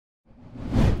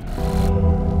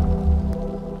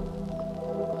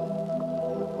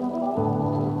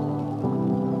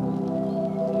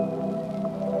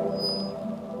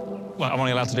Well, I'm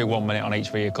only allowed to do 1 minute on each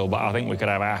vehicle, but I think we could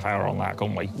have a half hour on that,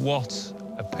 couldn't we? What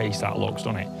a piece that looks,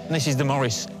 doesn't it? And this is the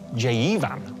Morris JE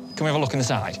van. Can we have a look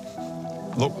inside?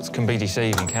 Looks can be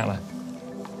deceiving, can't they?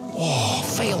 Oh,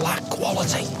 feel that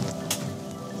quality.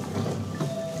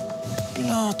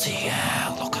 Bloody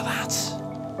hell, look at that.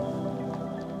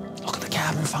 Look at the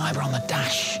carbon fibre on the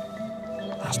dash.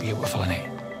 That's beautiful, isn't it?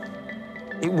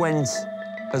 It went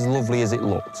as lovely as it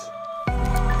looked.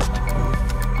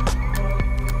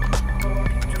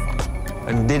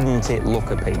 And didn't it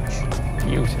look a peach?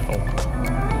 Beautiful.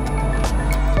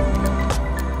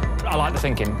 I like the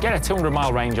thinking, get a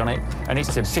 200-mile range on it, and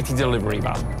it's a city delivery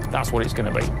van. That's what it's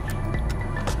going to be.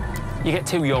 You get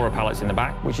 2 Euro pallets in the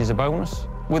back, which is a bonus,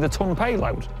 with a ton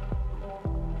payload.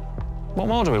 What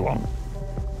more do we want?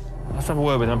 Let's have a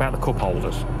word with them about the cup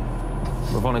holders.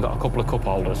 We've only got a couple of cup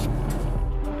holders.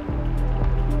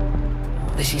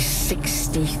 This is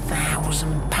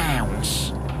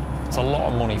 £60,000. It's a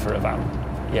lot of money for a van,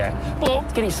 yeah.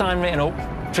 But get it signed, written up,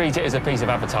 treat it as a piece of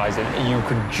advertising, and you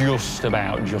could just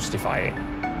about justify it.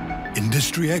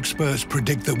 Industry experts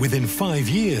predict that within 5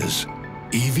 years,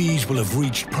 EVs will have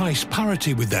reached price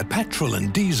parity with their petrol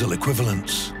and diesel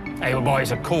equivalents. Hey, well, boy,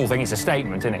 it's a cool thing. It's a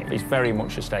statement, isn't it? It's very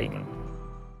much a statement.